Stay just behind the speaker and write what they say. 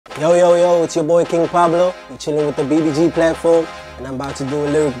Yo, yo, yo, it's your boy King Pablo. You're chilling with the BBG platform, and I'm about to do a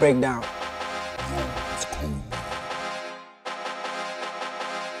lyric breakdown.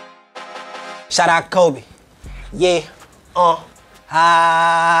 Shout out Kobe. Yeah, I'm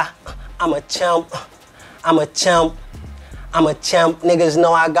a champ, I'm a champ, I'm a champ. Niggas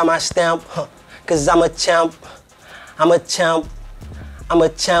know I got my stamp, cause I'm a champ, I'm a champ, I'm a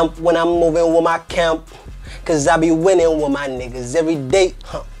champ when I'm moving with my camp. Cause I be winning with my niggas every day,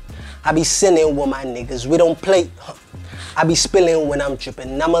 I be sinning with my niggas, we don't play, I be spilling when I'm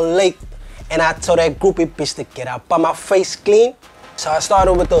dripping, I'm a lake. And I told that groupie bitch to get out by my face clean. So I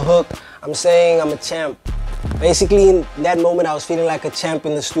started with the hook, I'm saying I'm a champ. Basically in that moment I was feeling like a champ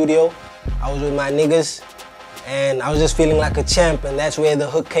in the studio. I was with my niggas and I was just feeling like a champ, and that's where the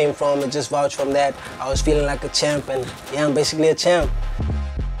hook came from. It just vouched from that. I was feeling like a champ, and yeah, I'm basically a champ.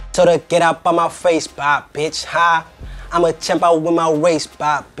 Told her get out by my face, bye bitch, ha. I'm a champ out with my race,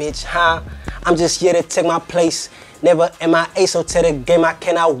 bye bitch, ha. I'm just here to take my place. Never MIA, so tell the game I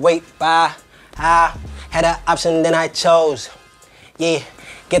cannot wait, bye, ha. Had an option, then I chose. Yeah,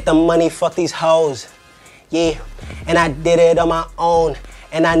 get the money, fuck these hoes. Yeah, and I did it on my own.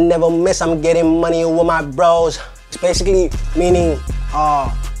 And I never miss, I'm getting money with my bros. It's basically meaning,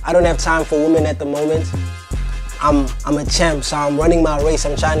 I don't have time for women at the moment. I'm a champ, so I'm running my race,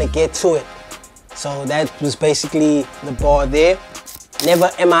 I'm trying to get to it. So that was basically the bar there. Never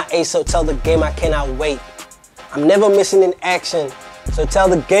MIA, so tell the game I cannot wait. I'm never missing in action, so tell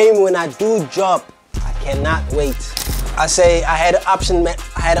the game when I do drop, I cannot wait. I say I had an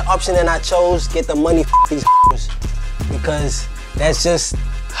option, and I chose get the money, f these because that's just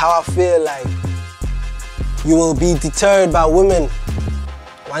how I feel. Like, you will be deterred by women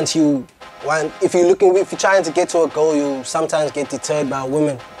if you're trying to get to a goal, you sometimes get deterred by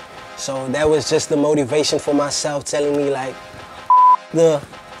women. So that was just the motivation for myself, telling me like, the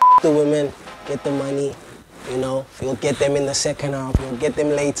women, get the money, you know, you'll get them in the second half, you'll get them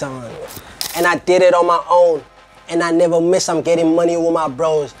later on. And I did it on my own, and I never miss, I'm getting money with my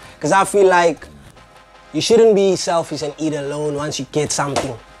bros. Cause I feel like you shouldn't be selfish and eat alone once you get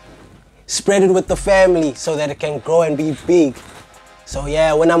something. Spread it with the family so that it can grow and be big. So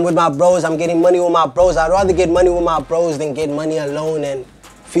yeah, when I'm with my bros, I'm getting money with my bros. I'd rather get money with my bros than get money alone and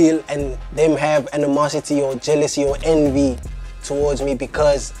feel and them have animosity or jealousy or envy towards me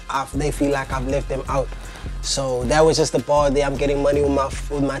because they feel like I've left them out. So that was just the bar there. I'm getting money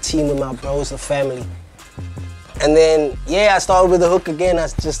with my team, with my bros, the family. And then, yeah, I started with the hook again. I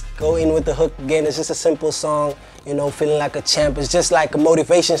just go in with the hook again. It's just a simple song, you know, feeling like a champ. It's just like a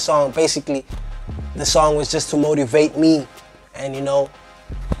motivation song, basically. The song was just to motivate me and, you know,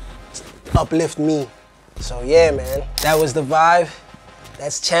 uplift me. So yeah, man, that was the vibe.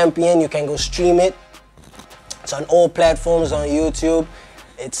 That's Champion. You can go stream it. It's on all platforms on YouTube.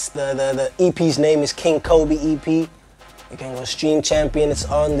 It's the EP's name is King Kobe EP. You can go stream Champion. It's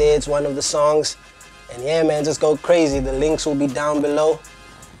on there. It's one of the songs. And yeah, man, just go crazy. The links will be down below.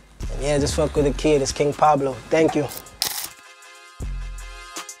 And yeah, just fuck with the kid. It's King Pablo. Thank you.